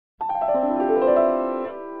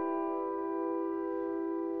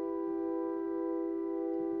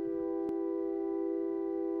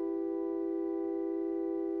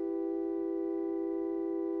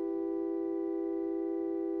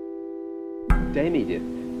Dame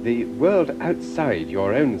Edith, the world outside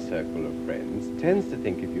your own circle of friends tends to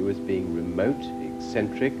think of you as being remote,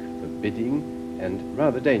 eccentric, forbidding, and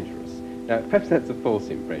rather dangerous. Now, perhaps that's a false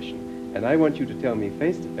impression, and I want you to tell me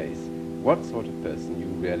face to face what sort of person you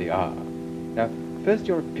really are. Now, first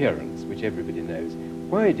your appearance, which everybody knows.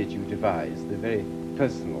 Why did you devise the very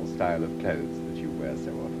personal style of clothes that you wear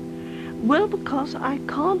so often? Well, because I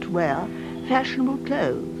can't wear fashionable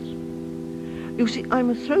clothes. You see, I'm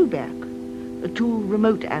a throwback to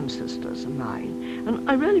remote ancestors of mine, and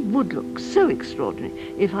I really would look so extraordinary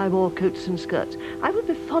if I wore coats and skirts. I would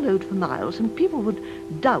be followed for miles, and people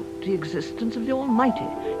would doubt the existence of the Almighty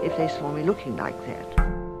if they saw me looking like that.